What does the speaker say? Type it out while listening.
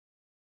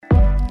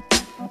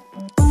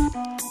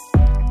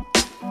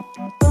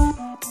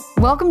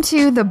Welcome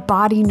to the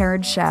Body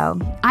Nerd Show.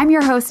 I'm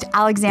your host,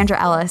 Alexandra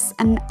Ellis,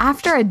 and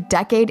after a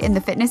decade in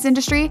the fitness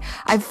industry,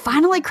 I've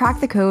finally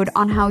cracked the code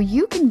on how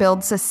you can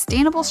build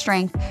sustainable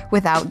strength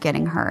without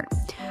getting hurt.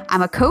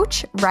 I'm a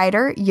coach,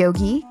 writer,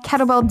 yogi,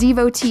 kettlebell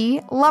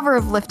devotee, lover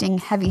of lifting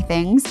heavy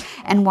things,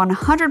 and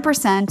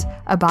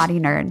 100% a body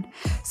nerd.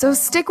 So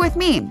stick with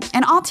me,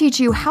 and I'll teach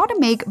you how to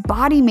make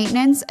body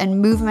maintenance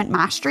and movement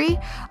mastery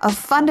a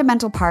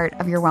fundamental part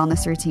of your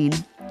wellness routine.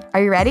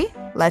 Are you ready?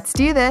 Let's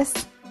do this.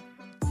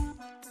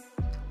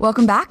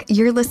 Welcome back.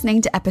 You're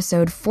listening to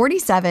episode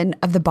 47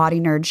 of the Body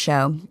Nerd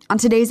Show. On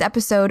today's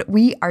episode,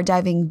 we are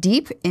diving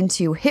deep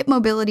into hip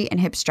mobility and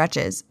hip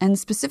stretches, and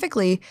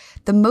specifically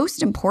the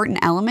most important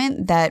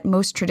element that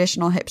most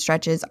traditional hip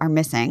stretches are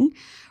missing,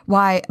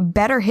 why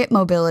better hip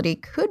mobility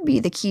could be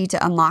the key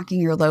to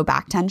unlocking your low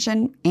back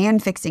tension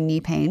and fixing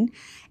knee pain,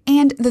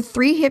 and the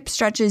 3 hip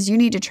stretches you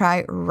need to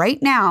try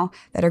right now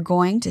that are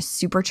going to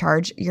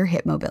supercharge your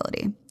hip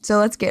mobility. So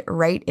let's get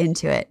right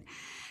into it.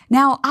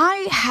 Now,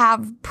 I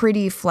have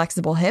pretty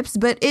flexible hips,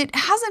 but it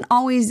hasn't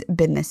always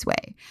been this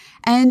way.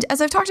 And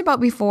as I've talked about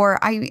before,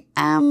 I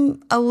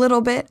am a little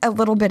bit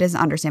is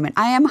an understatement.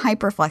 I am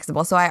hyper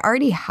flexible, so I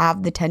already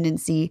have the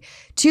tendency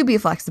to be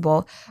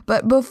flexible.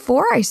 But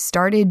before I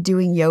started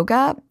doing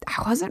yoga,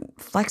 I wasn't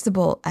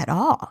flexible at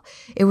all.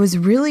 It was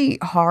really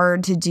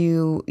hard to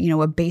do,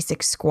 a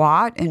basic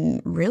squat and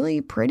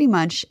really pretty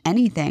much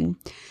anything.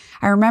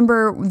 I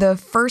remember the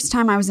first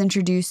time I was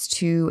introduced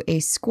to a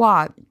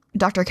squat,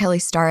 Dr. Kelly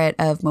Starrett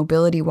of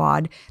Mobility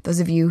WOD, those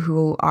of you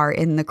who are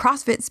in the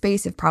CrossFit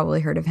space have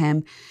probably heard of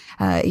him.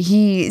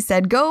 He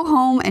said, go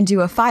home and do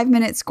a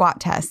 5-minute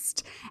squat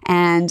test.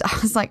 And I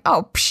was like,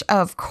 oh,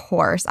 of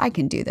course, I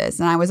can do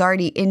this. And I was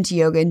already into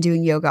yoga and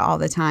doing yoga all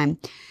the time.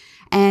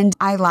 And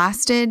I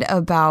lasted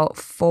about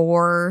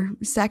 4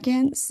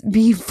 seconds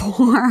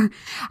before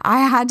I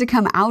had to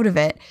come out of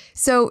it.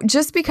 So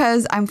just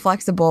because I'm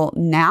flexible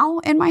now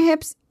in my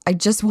hips, I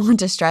just want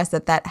to stress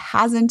that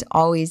hasn't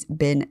always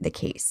been the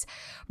case.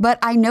 But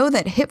I know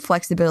that hip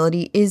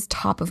flexibility is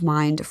top of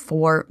mind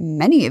for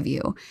many of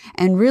you.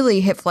 And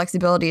really, hip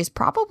flexibility is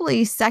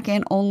probably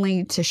second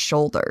only to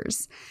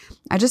shoulders.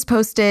 I just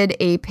posted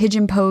a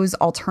pigeon pose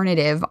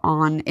alternative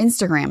on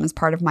Instagram as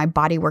part of my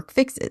bodywork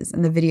fixes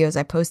and the videos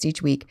I post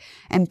each week,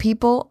 and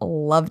people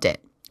loved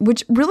it,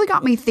 which really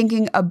got me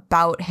thinking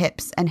about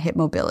hips and hip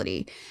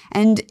mobility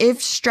and if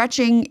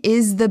stretching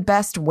is the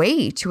best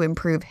way to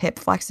improve hip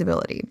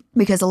flexibility.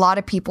 Because a lot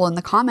of people in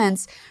the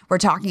comments were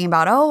talking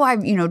about, oh,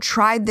 I've,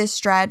 tried this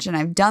stretch and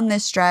I've done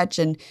this stretch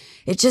and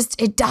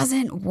it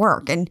doesn't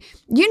work. And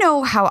you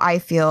know how I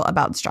feel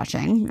about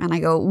stretching, and I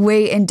go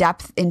way in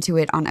depth into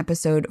it on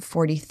episode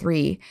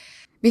 43.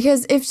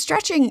 Because if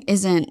stretching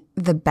isn't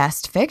the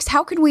best fix,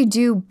 how can we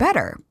do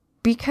better?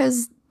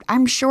 Because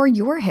I'm sure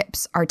your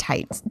hips are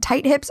tight.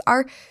 Tight hips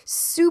are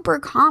super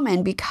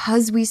common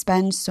because we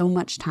spend so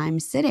much time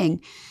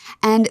sitting.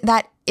 And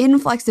that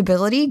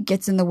inflexibility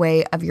gets in the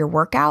way of your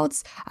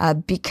workouts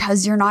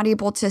because you're not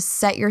able to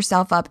set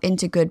yourself up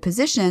into good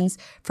positions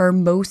for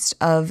most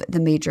of the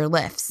major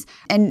lifts.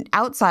 And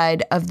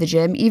outside of the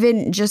gym,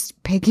 even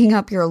just picking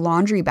up your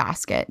laundry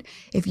basket,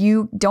 if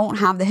you don't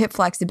have the hip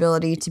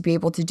flexibility to be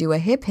able to do a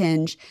hip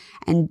hinge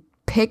and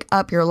pick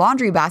up your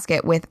laundry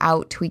basket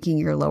without tweaking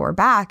your lower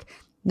back,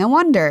 no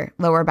wonder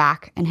lower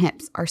back and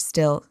hips are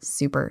still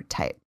super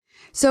tight.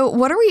 So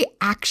what are we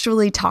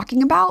actually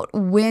talking about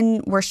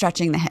when we're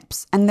stretching the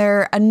hips? And there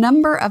are a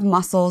number of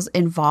muscles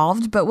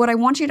involved, but what I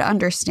want you to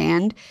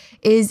understand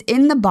is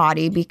in the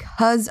body,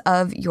 because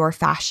of your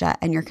fascia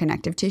and your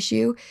connective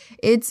tissue,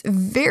 it's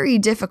very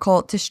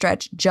difficult to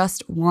stretch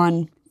just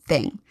one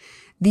thing.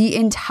 The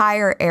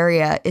entire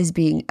area is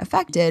being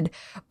affected,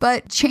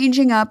 but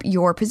changing up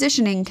your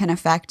positioning can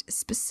affect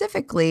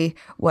specifically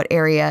what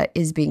area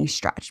is being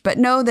stretched. But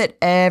know that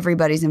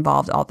everybody's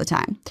involved all the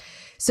time.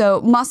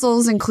 So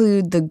muscles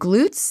include the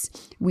glutes.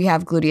 We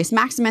have gluteus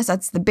maximus,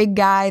 that's the big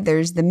guy.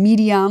 There's the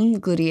medium,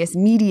 gluteus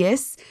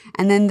medius,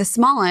 and then the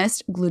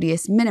smallest,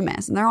 gluteus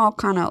minimus. And they're all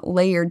kind of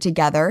layered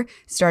together,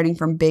 starting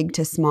from big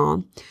to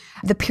small.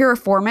 The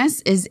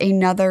piriformis is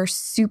another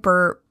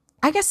super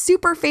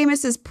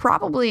famous is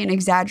probably an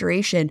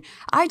exaggeration.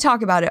 I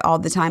talk about it all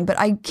the time, but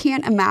I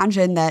can't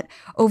imagine that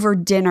over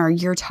dinner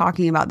you're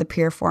talking about the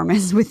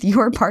piriformis with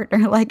your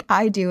partner like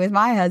I do with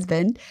my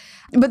husband.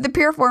 But the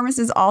piriformis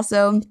is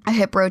also a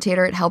hip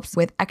rotator. It helps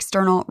with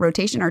external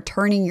rotation or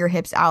turning your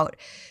hips out.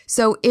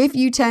 So if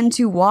you tend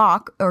to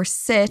walk or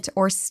sit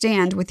or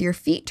stand with your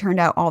feet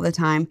turned out all the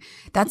time,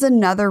 that's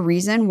another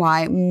reason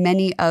why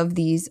many of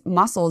these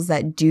muscles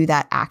that do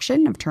that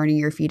action of turning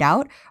your feet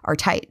out are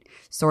tight,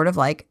 sort of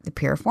like the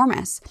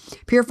piriformis.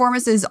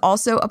 Piriformis is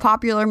also a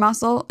popular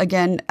muscle,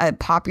 again,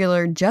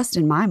 popular just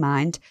in my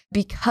mind,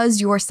 because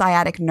your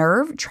sciatic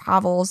nerve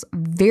travels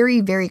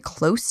very, very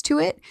close to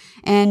it.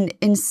 And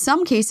in some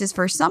some cases,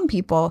 for some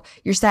people,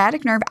 your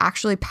sciatic nerve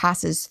actually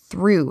passes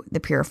through the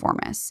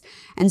piriformis.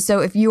 And so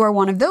if you are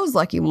one of those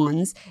lucky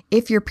ones,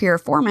 if your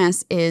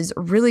piriformis is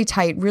really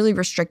tight, really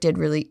restricted,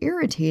 really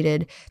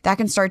irritated, that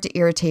can start to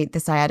irritate the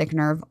sciatic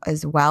nerve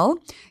as well,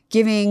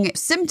 giving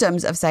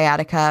symptoms of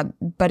sciatica,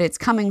 but it's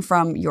coming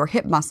from your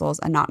hip muscles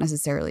and not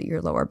necessarily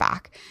your lower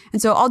back.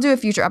 And so I'll do a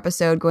future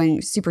episode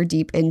going super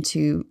deep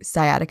into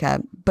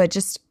sciatica, but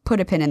just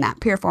put a pin in that.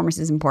 Piriformis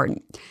is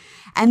important.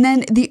 And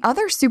then the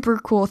other super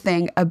cool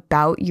thing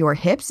about your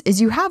hips is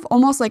you have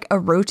almost like a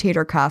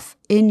rotator cuff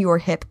in your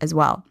hip as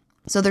well.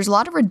 So there's a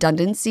lot of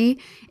redundancy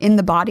in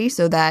the body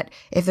so that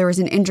if there was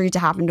an injury to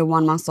happen to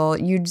one muscle,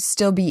 you'd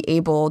still be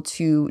able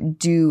to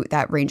do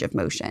that range of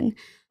motion.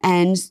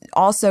 And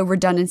also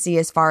redundancy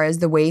as far as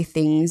the way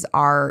things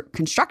are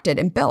constructed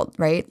and built,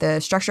 right? The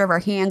structure of our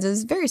hands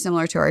is very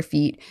similar to our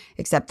feet,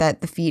 except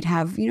that the feet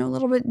have, a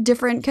little bit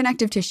different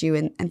connective tissue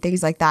and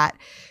things like that.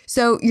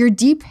 So your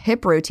deep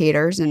hip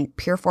rotators, and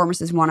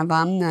piriformis is one of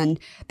them, and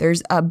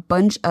there's a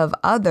bunch of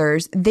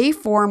others, they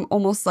form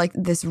almost like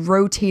this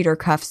rotator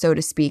cuff, so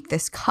to speak,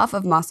 this cuff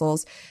of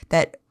muscles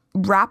that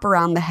wrap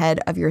around the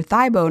head of your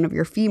thigh bone of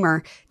your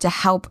femur to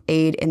help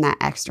aid in that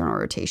external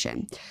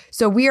rotation.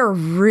 So we are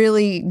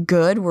really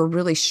good. We're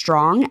really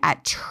strong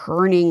at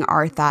turning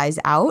our thighs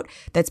out.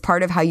 That's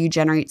part of how you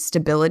generate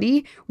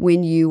stability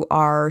when you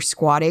are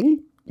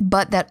squatting.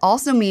 But that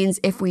also means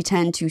if we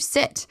tend to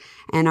sit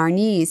and our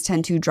knees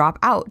tend to drop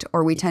out,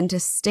 or we tend to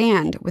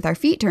stand with our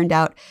feet turned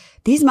out,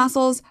 these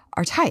muscles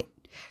are tight.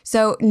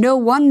 So no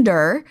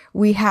wonder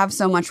we have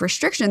so much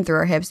restriction through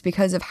our hips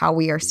because of how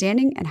we are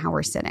standing and how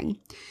we're sitting.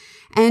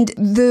 And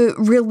the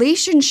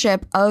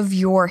relationship of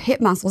your hip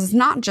muscles is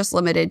not just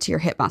limited to your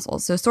hip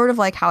muscles. So sort of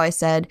like how I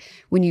said,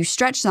 when you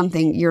stretch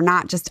something, you're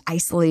not just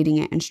isolating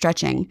it and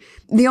stretching.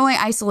 The only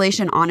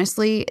isolation,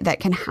 honestly,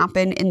 that can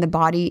happen in the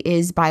body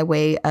is by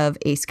way of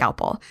a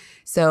scalpel.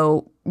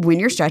 So when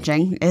you're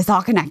stretching, it's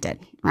all connected,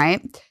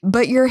 right?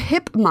 But your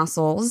hip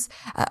muscles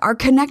are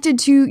connected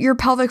to your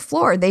pelvic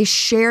floor. They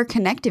share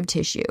connective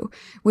tissue,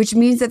 which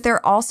means that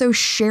they're also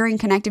sharing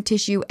connective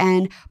tissue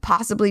and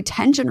possibly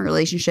tension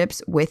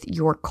relationships with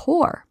your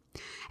core.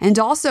 And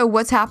also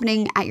what's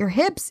happening at your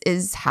hips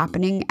is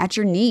happening at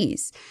your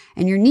knees.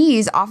 And your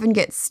knees often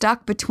get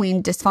stuck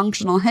between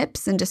dysfunctional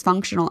hips and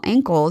dysfunctional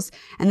ankles.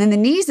 And then the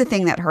knee's the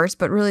thing that hurts,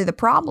 but really the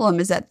problem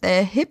is that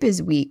the hip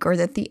is weak or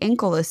that the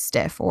ankle is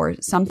stiff or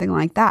something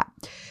like that.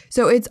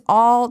 So it's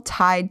all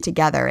tied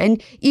together.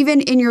 And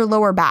even in your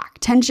lower back,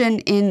 tension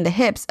in the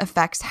hips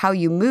affects how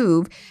you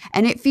move,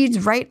 and it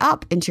feeds right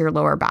up into your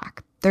lower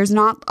back. There's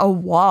not a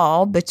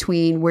wall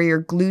between where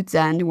your glutes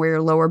end and where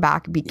your lower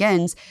back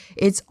begins.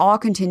 It's all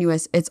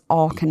continuous. It's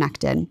all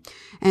connected.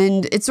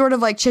 And it's sort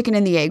of like chicken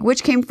and the egg.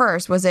 Which came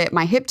first? Was it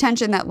my hip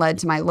tension that led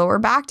to my lower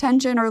back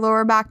tension or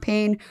lower back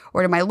pain?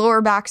 Or did my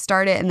lower back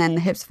start it and then the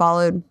hips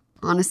followed?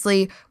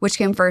 Honestly, which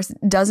came first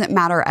doesn't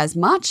matter as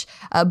much,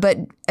 but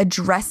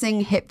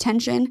addressing hip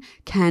tension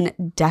can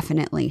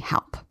definitely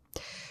help.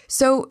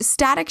 So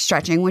static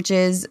stretching, which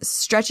is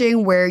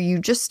stretching where you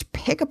just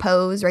pick a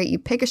pose, right? You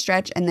pick a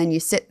stretch and then you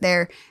sit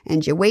there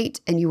and you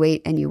wait and you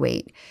wait and you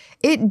wait.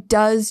 It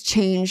does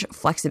change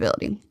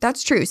flexibility.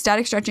 That's true.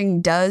 Static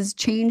stretching does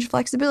change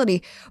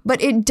flexibility,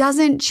 but it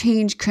doesn't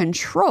change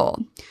control,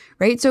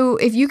 right? So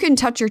if you can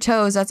touch your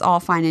toes, that's all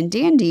fine and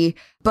dandy.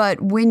 But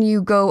when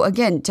you go,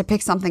 again, to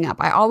pick something up,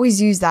 I always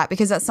use that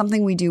because that's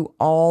something we do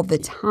all the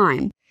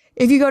time.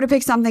 If you go to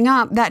pick something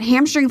up, that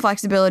hamstring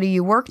flexibility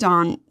you worked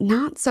on,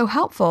 not so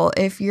helpful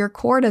if your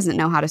core doesn't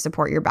know how to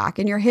support your back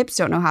and your hips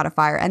don't know how to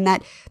fire, and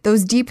that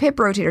those deep hip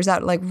rotators,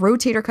 that like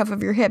rotator cuff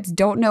of your hips,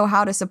 don't know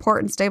how to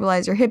support and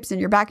stabilize your hips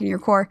and your back and your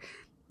core.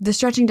 The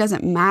stretching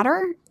doesn't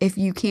matter if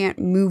you can't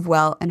move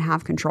well and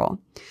have control.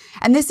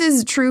 And this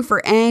is true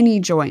for any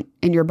joint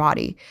in your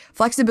body.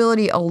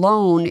 Flexibility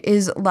alone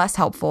is less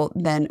helpful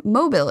than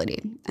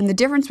mobility. And the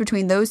difference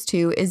between those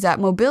two is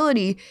that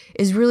mobility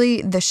is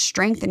really the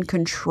strength and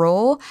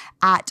control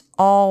at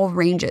all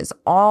ranges,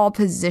 all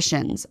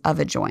positions of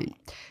a joint.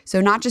 So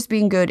not just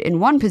being good in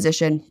one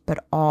position,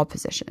 but all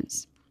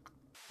positions.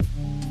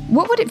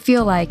 What would it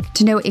feel like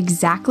to know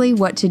exactly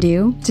what to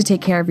do to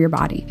take care of your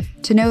body?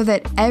 To know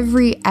that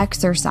every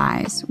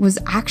exercise was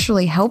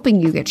actually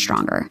helping you get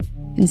stronger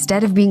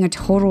instead of being a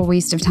total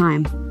waste of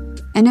time.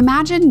 And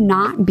imagine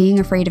not being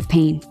afraid of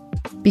pain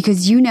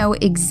because you know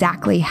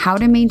exactly how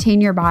to maintain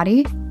your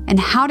body and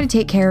how to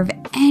take care of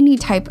any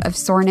type of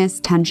soreness,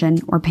 tension,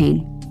 or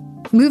pain.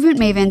 Movement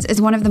Mavens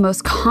is one of the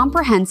most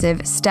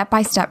comprehensive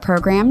step-by-step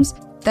programs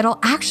that'll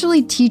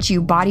actually teach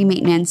you body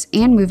maintenance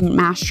and movement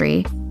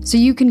mastery so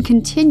you can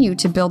continue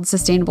to build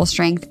sustainable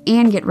strength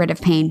and get rid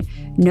of pain,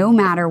 no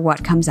matter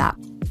what comes up.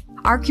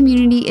 Our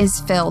community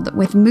is filled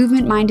with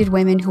movement-minded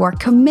women who are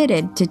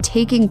committed to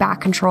taking back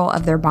control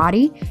of their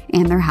body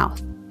and their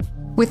health.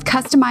 With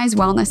customized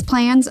wellness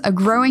plans, a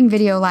growing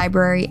video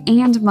library,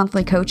 and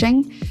monthly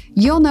coaching,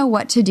 you'll know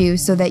what to do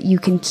so that you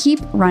can keep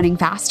running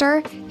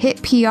faster, hit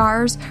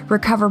PRs,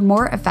 recover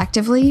more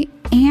effectively,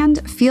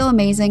 and feel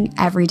amazing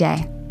every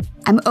day.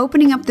 I'm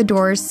opening up the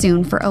doors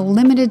soon for a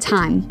limited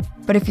time.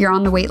 But if you're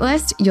on the wait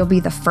list, you'll be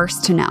the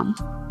first to know.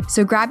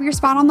 So grab your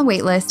spot on the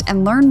wait list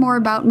and learn more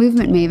about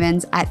Movement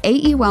Mavens at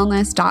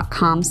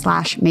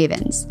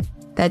aewellness.com/mavens.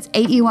 That's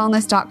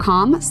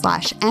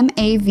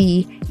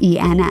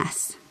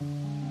aewellness.com/MAVENS.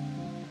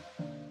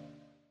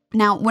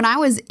 Now, when I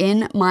was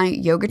in my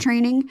yoga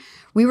training,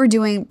 we were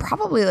doing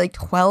probably like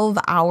 12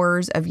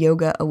 hours of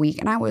yoga a week,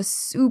 and I was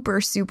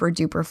super, super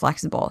duper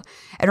flexible.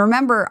 And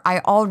remember, I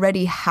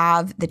already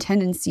have the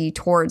tendency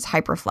towards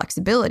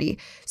hyperflexibility.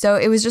 So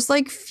it was just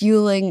like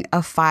fueling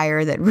a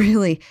fire that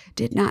really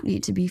did not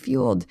need to be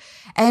fueled.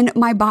 And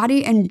my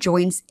body and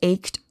joints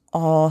ached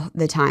all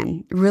the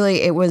time.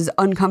 Really, it was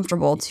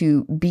uncomfortable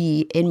to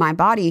be in my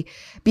body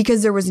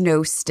because there was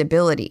no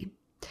stability.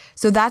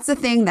 So that's the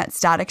thing that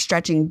static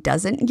stretching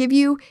doesn't give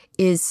you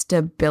is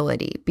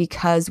stability,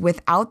 because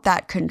without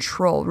that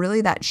control,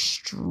 really that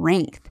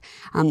strength,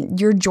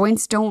 your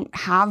joints don't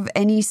have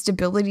any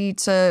stability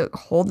to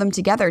hold them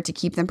together, to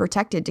keep them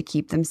protected, to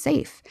keep them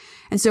safe.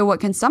 And so what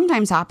can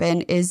sometimes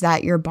happen is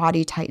that your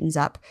body tightens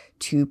up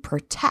to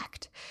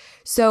protect.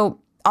 So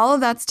all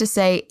of that's to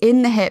say,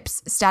 in the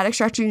hips, static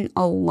stretching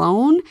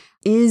alone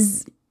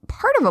is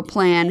part of a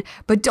plan,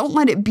 but don't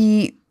let it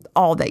be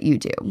all that you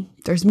do.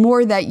 There's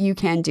more that you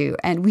can do.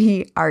 And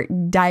we are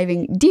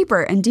diving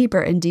deeper and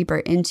deeper and deeper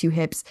into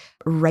hips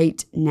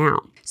right now.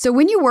 So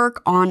when you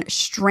work on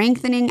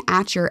strengthening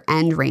at your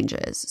end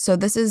ranges, so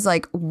this is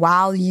like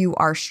while you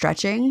are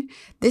stretching,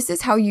 this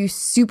is how you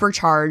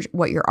supercharge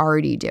what you're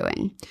already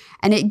doing.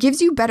 And it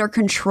gives you better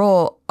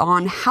control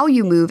on how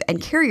you move and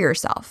carry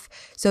yourself.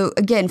 So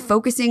again,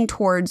 focusing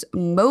towards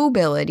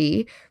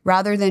mobility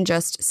rather than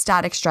just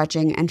static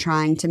stretching and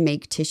trying to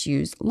make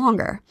tissues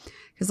longer.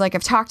 Because like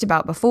I've talked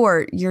about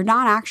before, you're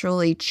not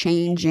actually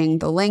changing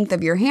the length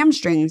of your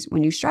hamstrings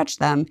when you stretch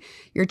them.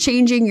 You're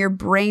changing your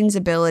brain's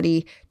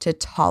ability to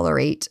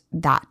tolerate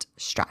that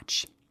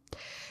stretch.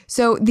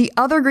 So the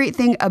other great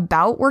thing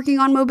about working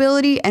on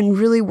mobility and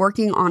really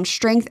working on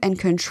strength and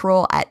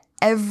control at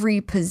every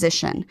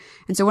position.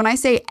 And so when I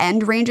say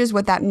end ranges,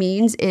 what that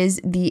means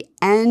is the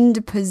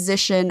end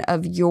position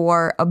of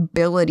your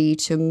ability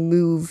to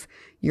move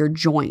your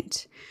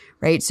joint.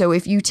 Right? So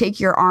if you take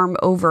your arm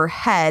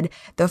overhead,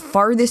 the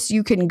farthest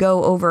you can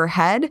go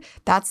overhead,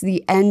 that's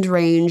the end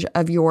range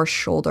of your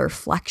shoulder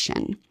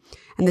flexion.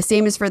 And the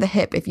same is for the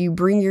hip. If you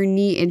bring your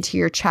knee into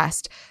your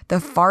chest, the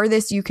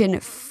farthest you can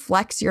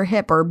flex your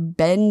hip or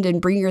bend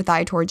and bring your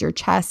thigh towards your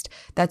chest,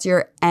 that's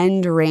your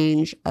end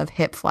range of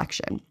hip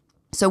flexion.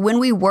 So when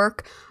we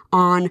work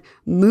on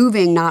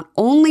moving not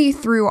only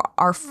through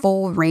our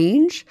full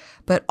range,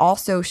 but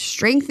also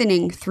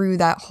strengthening through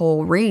that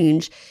whole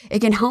range, it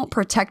can help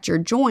protect your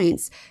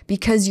joints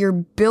because you're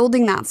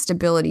building that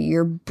stability,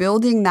 you're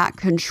building that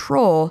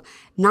control,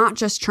 not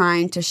just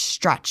trying to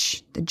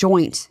stretch the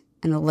joint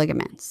and the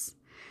ligaments.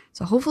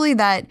 So hopefully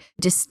that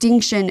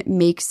distinction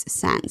makes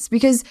sense,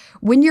 because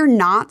when you're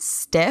not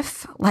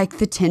stiff like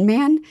the Tin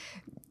Man,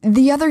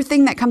 the other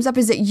thing that comes up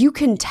is that you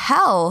can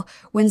tell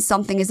when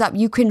something is up.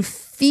 You can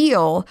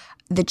feel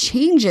the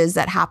changes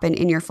that happen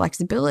in your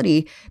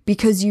flexibility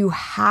because you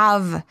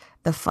have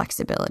the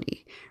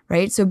flexibility,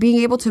 right? So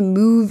being able to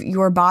move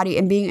your body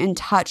and being in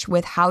touch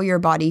with how your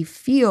body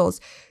feels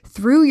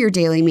through your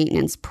daily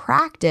maintenance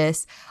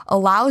practice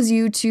allows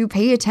you to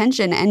pay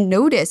attention and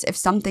notice if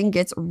something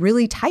gets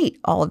really tight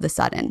all of a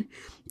sudden.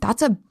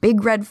 That's a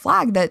big red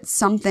flag that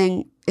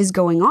something is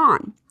going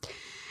on.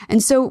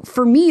 And so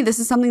for me, this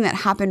is something that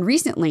happened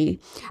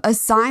recently. A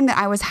sign that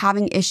I was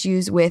having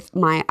issues with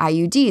my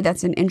IUD,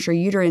 that's an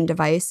intrauterine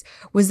device,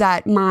 was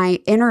that my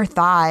inner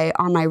thigh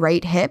on my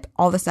right hip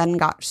all of a sudden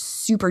got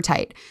super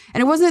tight.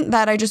 And it wasn't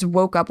that I just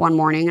woke up one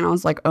morning and I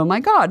was like, oh my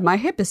God, my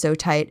hip is so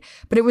tight.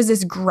 But it was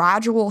this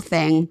gradual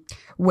thing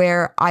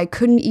where I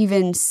couldn't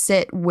even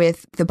sit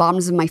with the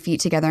bottoms of my feet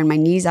together and my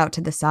knees out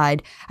to the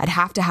side. I'd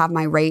have to have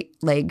my right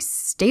leg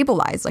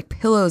stabilized, like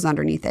pillows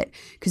underneath it,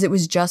 because it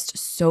was just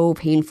so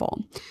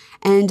painful.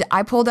 And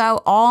I pulled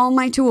out all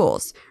my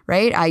tools,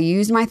 right? I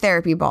used my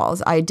therapy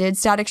balls. I did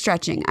static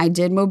stretching. I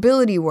did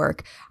mobility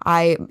work.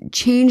 I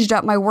changed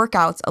up my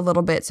workouts a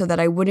little bit so that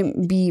I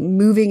wouldn't be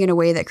moving in a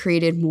way that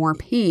created more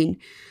pain.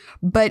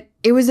 But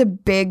it was a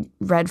big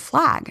red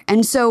flag.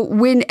 And so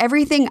when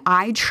everything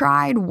I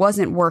tried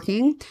wasn't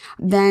working,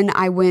 then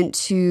I went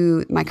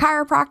to my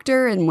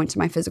chiropractor and went to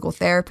my physical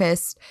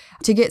therapist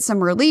to get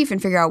some relief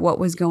and figure out what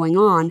was going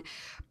on.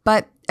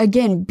 But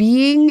again,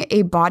 being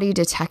a body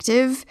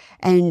detective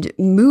and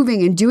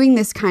moving and doing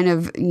this kind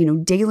of,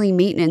 daily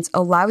maintenance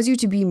allows you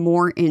to be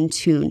more in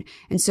tune.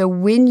 And so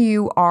when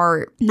you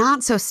are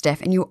not so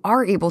stiff and you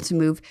are able to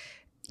move,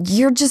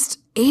 you're just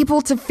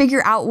able to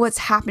figure out what's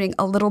happening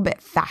a little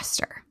bit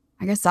faster.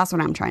 I guess that's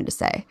what I'm trying to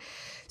say.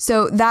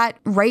 So that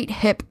right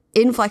hip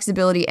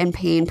inflexibility and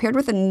pain paired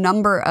with a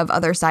number of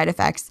other side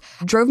effects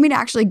drove me to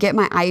actually get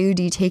my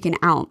IUD taken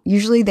out.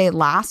 Usually they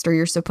last, or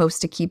you're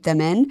supposed to keep them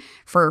in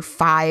for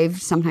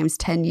 5, sometimes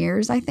 10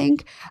 years, I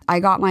think. I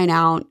got mine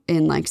out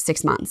in like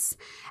 6 months.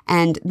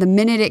 And the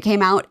minute it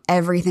came out,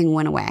 everything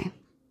went away.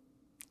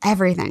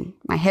 everything.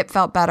 My hip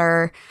felt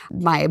better.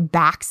 My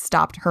back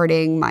stopped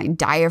hurting. My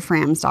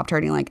diaphragm stopped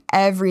hurting. Like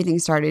everything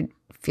started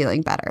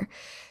feeling better.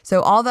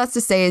 So all that's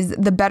to say is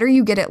the better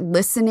you get at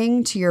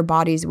listening to your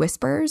body's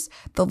whispers,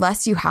 the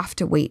less you have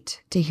to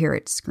wait to hear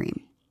it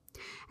scream.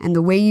 And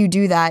the way you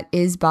do that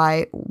is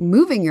by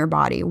moving your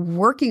body,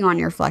 working on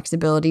your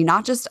flexibility,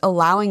 not just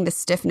allowing the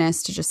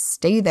stiffness to just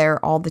stay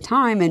there all the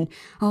time and,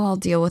 oh, I'll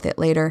deal with it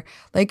later.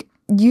 Like,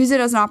 use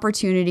it as an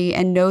opportunity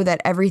and know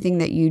that everything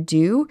that you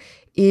do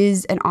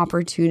is an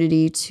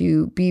opportunity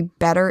to be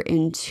better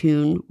in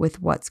tune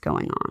with what's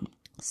going on.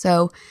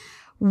 So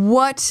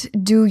what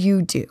do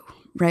you do,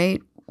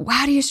 right?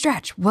 How do you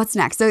stretch? What's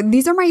next? So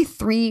these are my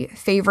 3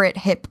 favorite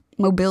hip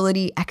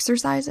mobility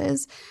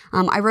exercises.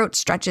 I wrote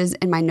stretches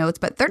in my notes,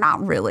 but they're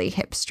not really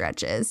hip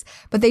stretches,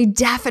 but they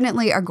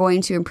definitely are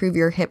going to improve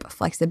your hip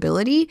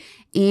flexibility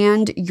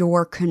and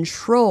your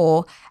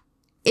control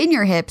in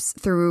your hips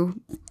through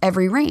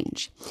every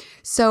range.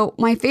 So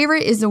my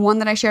favorite is the one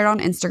that I shared on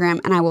Instagram,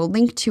 and I will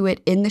link to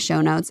it in the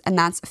show notes, and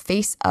that's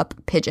face up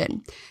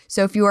pigeon.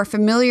 So if you are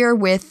familiar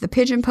with the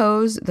pigeon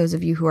pose, those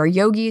of you who are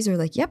yogis are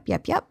like, yep.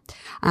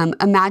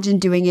 Imagine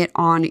doing it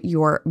on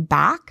your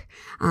back.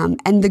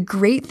 And the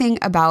great thing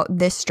about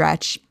this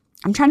stretch,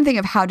 I'm trying to think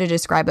of how to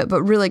describe it,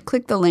 but really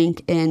click the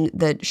link in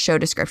the show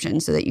description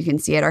so that you can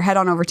see it, or head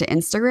on over to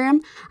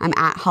Instagram. I'm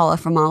at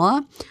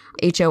Hollafamala,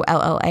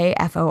 HOLLAFORMALA,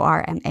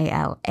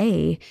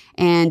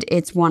 and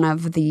it's one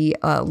of the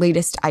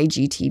latest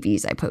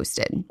IGTVs I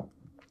posted.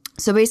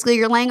 So basically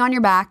you're laying on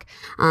your back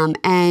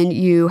and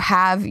you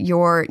have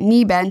your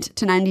knee bent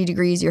to 90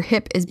 degrees, your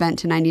hip is bent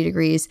to 90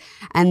 degrees,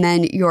 and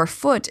then your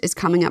foot is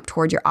coming up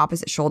toward your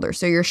opposite shoulder.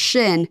 So your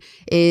shin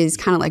is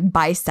kind of like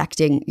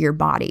bisecting your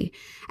body.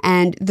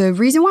 And the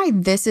reason why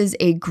this is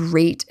a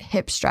great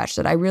hip stretch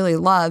that I really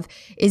love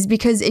is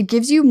because it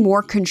gives you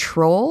more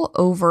control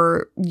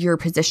over your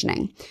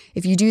positioning.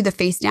 If you do the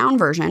face down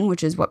version,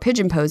 which is what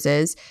pigeon pose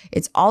is,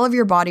 it's all of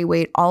your body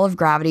weight, all of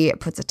gravity. It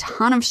puts a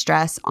ton of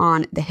stress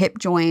on the hip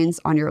joints,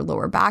 on your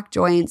lower back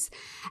joints.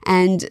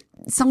 And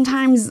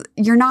sometimes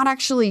you're not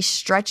actually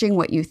stretching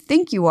what you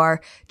think you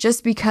are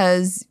just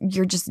because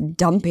you're just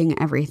dumping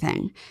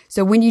everything.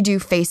 So when you do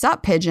face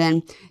up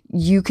pigeon,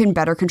 you can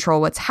better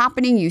control what's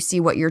happening. You see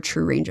what your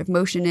true range of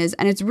motion is.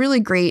 And it's really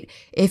great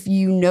if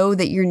you know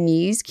that your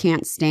knees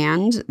can't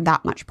stand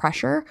that much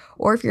pressure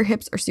or if your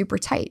hips are super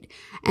tight.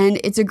 And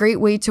it's a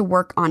great way to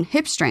work on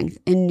hip strength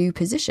in new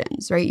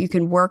positions, right? You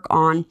can work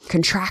on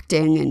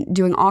contracting and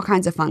doing all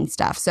kinds of fun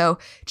stuff. So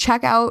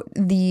check out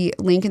the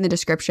link in the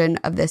description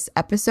of this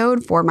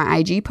episode for my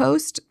IG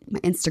post, my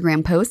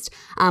Instagram post,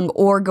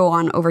 or go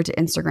on over to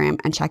Instagram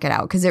and check it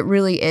out because it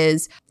really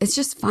is, it's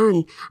just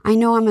fun. I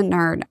know I'm a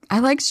nerd. I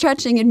like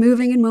stretching and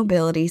moving and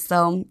mobility.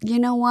 So you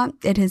know what?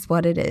 It is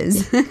what it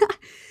is.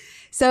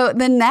 So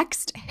the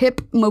next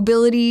hip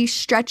mobility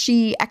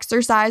stretchy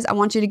exercise I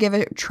want you to give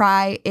it a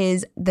try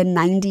is the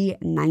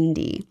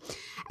 90-90.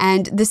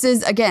 And this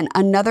is, again,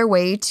 another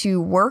way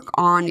to work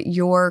on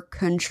your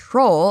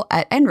control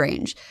at end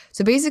range.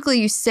 So basically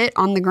you sit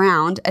on the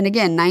ground and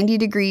again, 90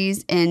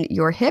 degrees in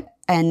your hip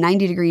and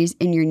 90 degrees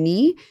in your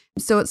knee.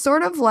 So it's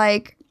sort of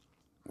like,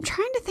 I'm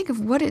trying to think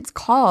of what it's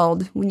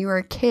called when you were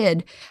a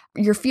kid.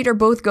 Your feet are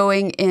both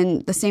going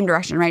in the same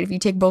direction, right? If you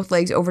take both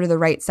legs over to the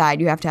right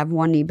side, you have to have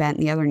one knee bent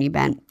and the other knee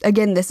bent.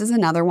 Again, this is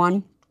another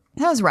one.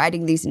 As I was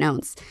writing these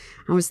notes,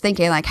 I was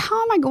thinking like, how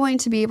am I going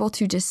to be able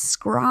to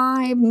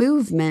describe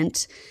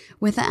movement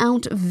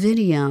without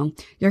video?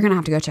 You're going to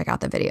have to go check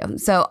out the video.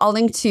 So I'll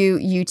link to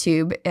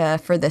YouTube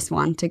for this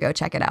one to go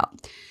check it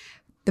out.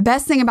 The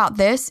best thing about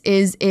this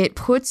is it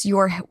puts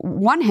your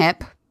one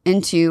hip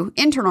into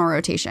internal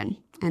rotation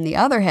and the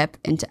other hip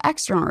into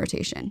external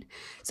rotation.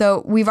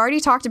 So we've already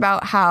talked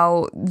about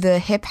how the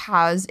hip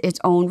has its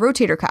own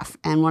rotator cuff.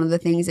 And one of the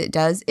things it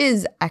does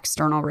is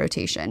external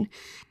rotation.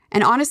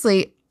 And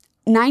honestly,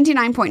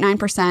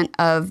 99.9%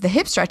 of the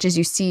hip stretches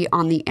you see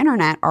on the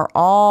internet are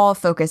all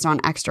focused on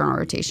external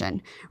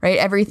rotation, right?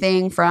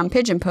 Everything from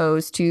pigeon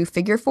pose to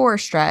figure 4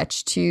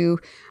 stretch to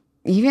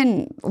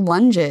even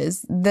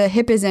lunges, the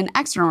hip is in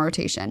external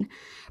rotation.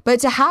 But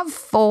to have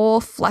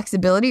full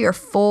flexibility or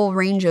full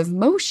range of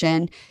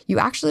motion, you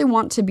actually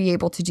want to be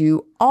able to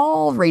do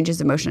all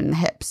ranges of motion in the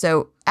hip.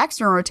 So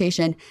external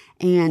rotation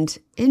and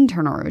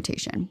internal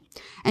rotation.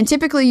 And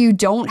typically you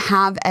don't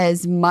have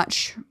as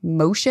much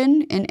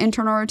motion in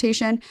internal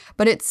rotation,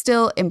 but it's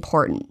still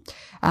important.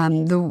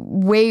 The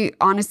way,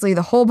 honestly,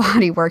 the whole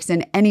body works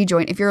in any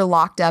joint, if you're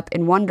locked up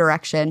in one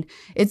direction,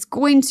 it's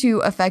going to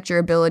affect your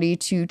ability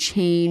to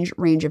change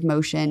range of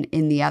motion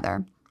in the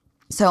other.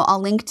 So I'll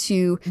link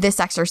to this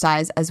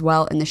exercise as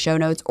well in the show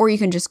notes, or you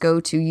can just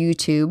go to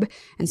YouTube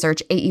and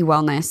search AE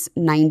Wellness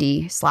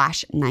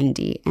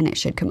 90/90 and it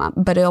should come up,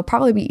 but it'll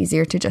probably be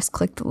easier to just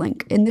click the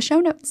link in the show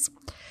notes.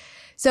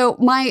 So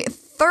my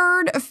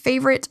third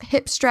favorite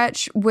hip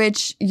stretch,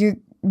 which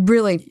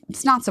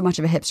it's not so much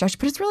of a hip stretch,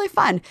 but it's really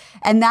fun.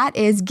 And that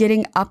is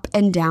getting up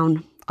and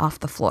down off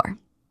the floor.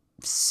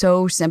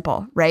 So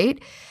simple,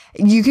 right?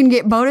 You can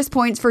get bonus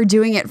points for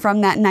doing it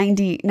from that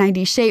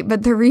 90 shape.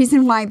 But the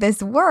reason why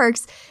this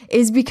works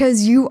is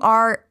because you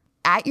are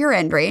at your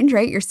end range,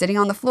 right? You're sitting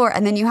on the floor,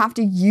 and then you have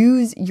to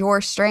use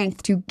your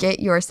strength to get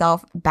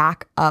yourself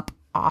back up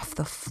off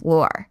the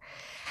floor.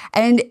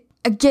 And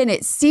again,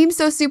 it seems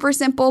so super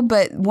simple,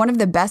 but one of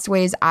the best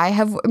ways I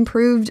have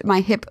improved my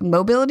hip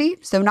mobility,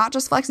 so not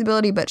just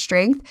flexibility, but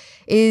strength,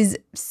 is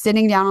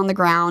sitting down on the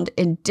ground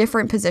in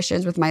different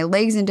positions with my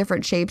legs in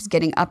different shapes,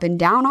 getting up and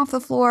down off the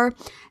floor,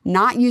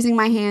 not using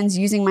my hands,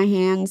 using my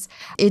hands.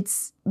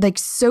 It's like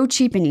so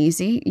cheap and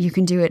easy. You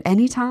can do it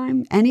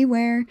anytime,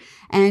 anywhere,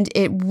 and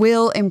it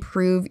will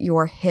improve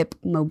your hip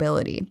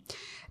mobility.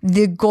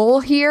 The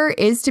goal here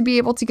is to be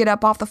able to get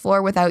up off the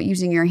floor without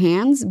using your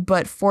hands,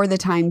 but for the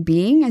time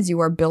being, as you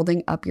are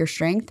building up your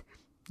strength,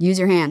 use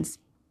your hands.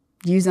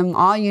 Use them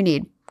all you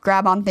need.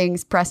 Grab on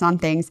things, press on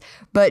things,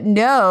 but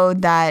know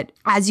that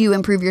as you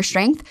improve your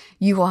strength,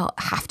 you will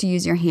have to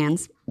use your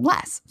hands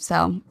less.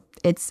 So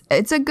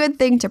it's a good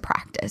thing to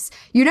practice.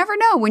 You never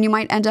know when you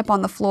might end up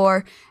on the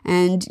floor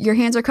and your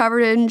hands are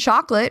covered in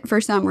chocolate for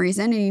some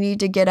reason and you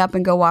need to get up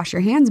and go wash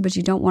your hands, but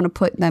you don't want to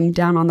put them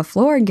down on the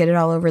floor and get it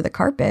all over the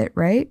carpet,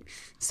 right?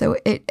 So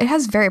it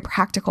has very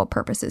practical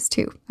purposes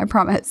too, I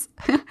promise.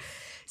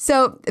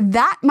 So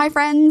that, my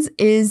friends,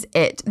 is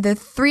it. The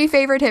 3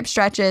 favorite hip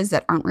stretches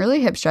that aren't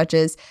really hip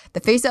stretches: the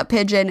face up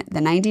pigeon,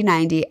 the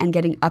 90-90, and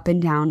getting up and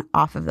down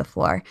off of the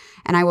floor.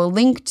 And I will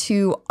link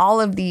to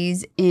all of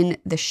these in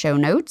the show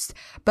notes.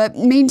 But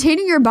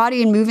maintaining your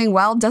body and moving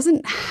well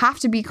doesn't have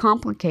to be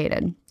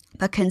complicated.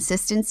 But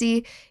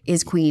consistency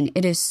is queen.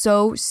 It is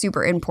so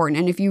super important.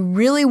 And if you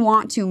really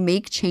want to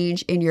make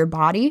change in your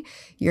body,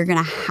 you're going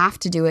to have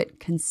to do it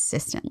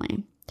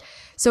consistently.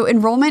 So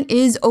enrollment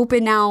is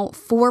open now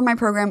for my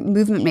program,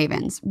 Movement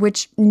Mavens,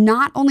 which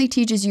not only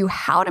teaches you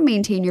how to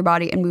maintain your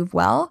body and move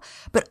well,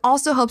 but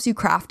also helps you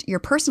craft your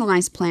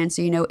personalized plan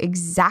so you know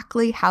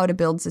exactly how to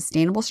build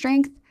sustainable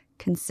strength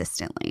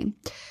consistently.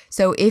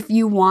 So if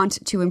you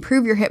want to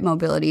improve your hip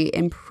mobility,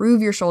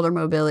 improve your shoulder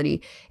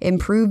mobility,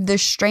 improve the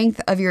strength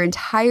of your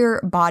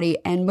entire body,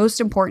 and most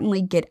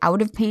importantly, get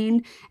out of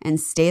pain and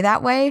stay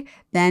that way,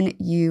 then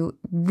you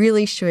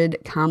really should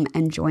come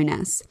and join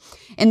us.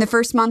 In the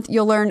first month,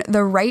 you'll learn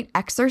the right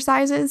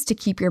exercises to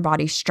keep your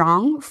body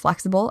strong,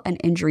 flexible, and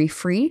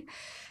injury-free,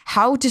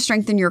 how to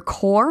strengthen your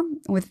core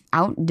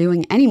without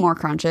doing any more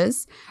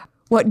crunches,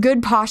 what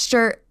good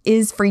posture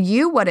is for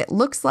you, what it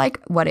looks like,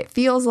 what it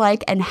feels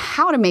like, and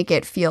how to make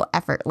it feel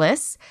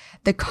effortless,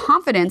 the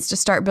confidence to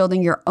start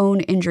building your own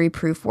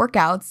injury-proof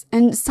workouts,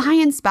 and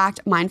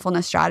science-backed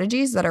mindfulness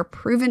strategies that are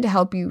proven to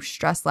help you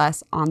stress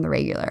less on the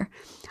regular.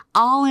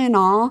 All in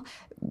all,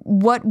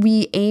 what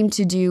we aim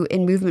to do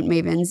in Movement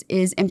Mavens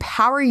is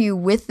empower you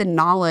with the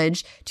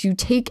knowledge to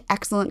take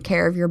excellent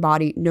care of your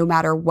body no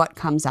matter what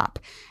comes up,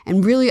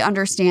 and really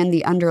understand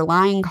the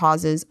underlying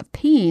causes of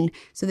pain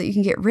so that you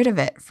can get rid of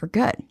it for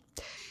good.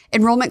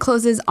 Enrollment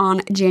closes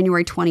on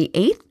January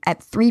 28th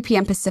at 3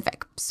 p.m.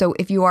 Pacific. So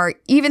if you are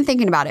even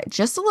thinking about it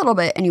just a little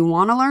bit and you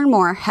want to learn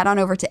more, head on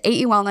over to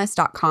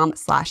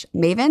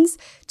aewellness.com/mavens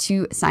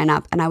to sign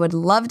up. And I would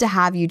love to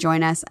have you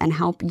join us and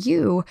help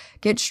you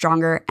get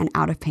stronger and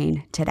out of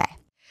pain today.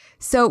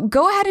 So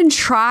go ahead and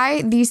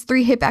try these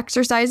 3 hip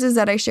exercises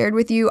that I shared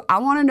with you. I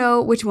want to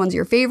know which one's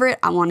your favorite.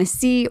 I want to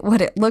see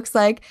what it looks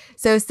like.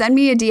 So send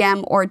me a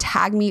DM or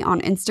tag me on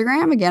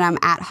Instagram. Again, I'm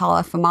at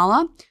Hala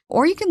Famala.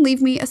 Or you can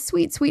leave me a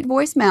sweet, sweet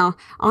voicemail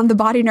on the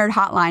Body Nerd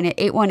hotline at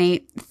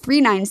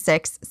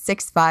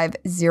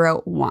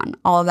 818-396-6501.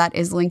 All of that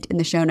is linked in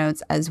the show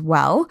notes as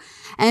well.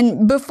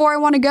 And before I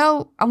want to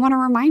go, I want to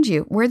remind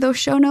you where those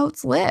show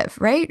notes live,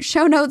 right?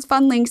 Show notes,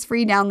 fun links,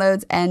 free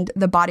downloads, and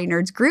the Body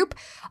Nerds group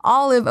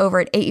all live over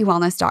at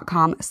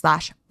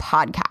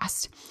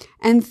aewellness.com/podcast.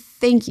 And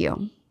thank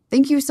you.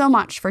 Thank you so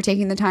much for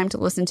taking the time to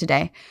listen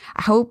today.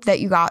 I hope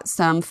that you got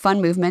some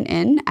fun movement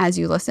in as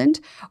you listened,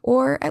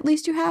 or at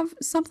least you have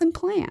something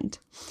planned.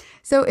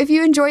 So if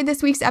you enjoyed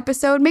this week's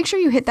episode, make sure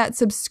you hit that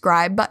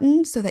subscribe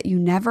button so that you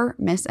never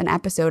miss an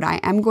episode. I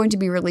am going to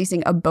be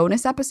releasing a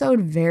bonus episode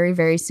very,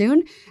 very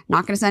soon.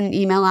 Not going to send an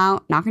email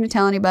out, not going to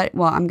tell anybody.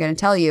 Well, I'm going to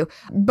tell you,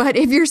 but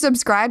if you're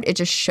subscribed, it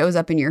just shows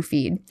up in your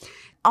feed.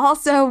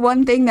 Also,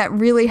 one thing that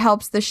really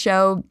helps the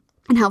show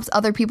and helps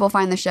other people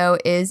find the show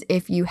is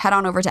if you head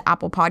on over to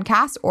Apple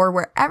Podcasts or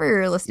wherever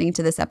you're listening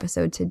to this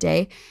episode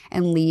today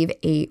and leave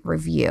a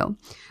review,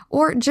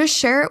 or just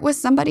share it with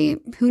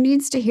somebody who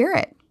needs to hear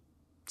it.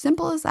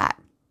 Simple as that.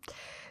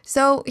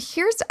 So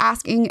here's to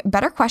asking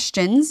better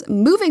questions,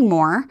 moving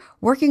more,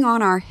 working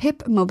on our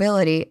hip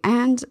mobility,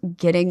 and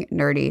getting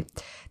nerdy.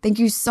 Thank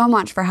you so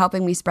much for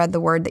helping me spread the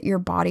word that your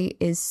body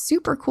is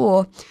super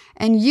cool,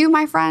 and you,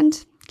 my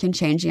friend, can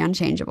change the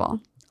unchangeable.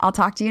 I'll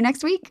talk to you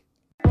next week.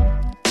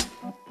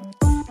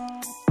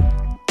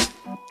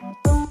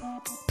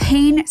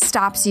 Pain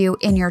stops you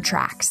in your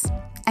tracks,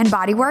 and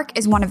bodywork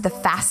is one of the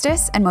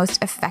fastest and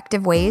most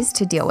effective ways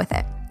to deal with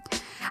it.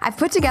 I've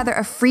put together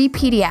a free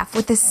PDF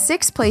with the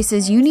 6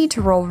 places you need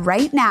to roll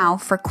right now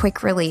for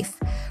quick relief.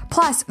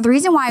 Plus, the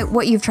reason why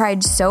what you've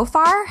tried so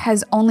far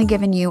has only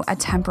given you a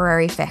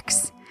temporary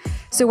fix.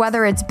 So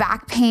whether it's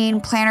back pain,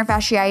 plantar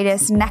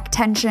fasciitis, neck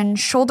tension,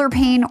 shoulder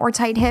pain, or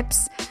tight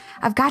hips,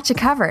 I've got you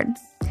covered.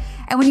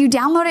 And when you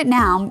download it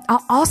now,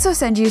 I'll also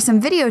send you some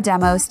video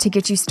demos to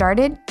get you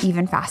started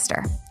even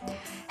faster.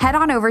 Head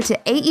on over to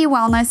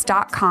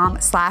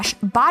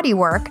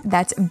aewellness.com/bodywork,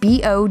 that's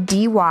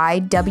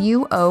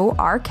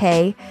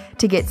BODYWORK,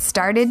 to get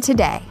started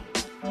today.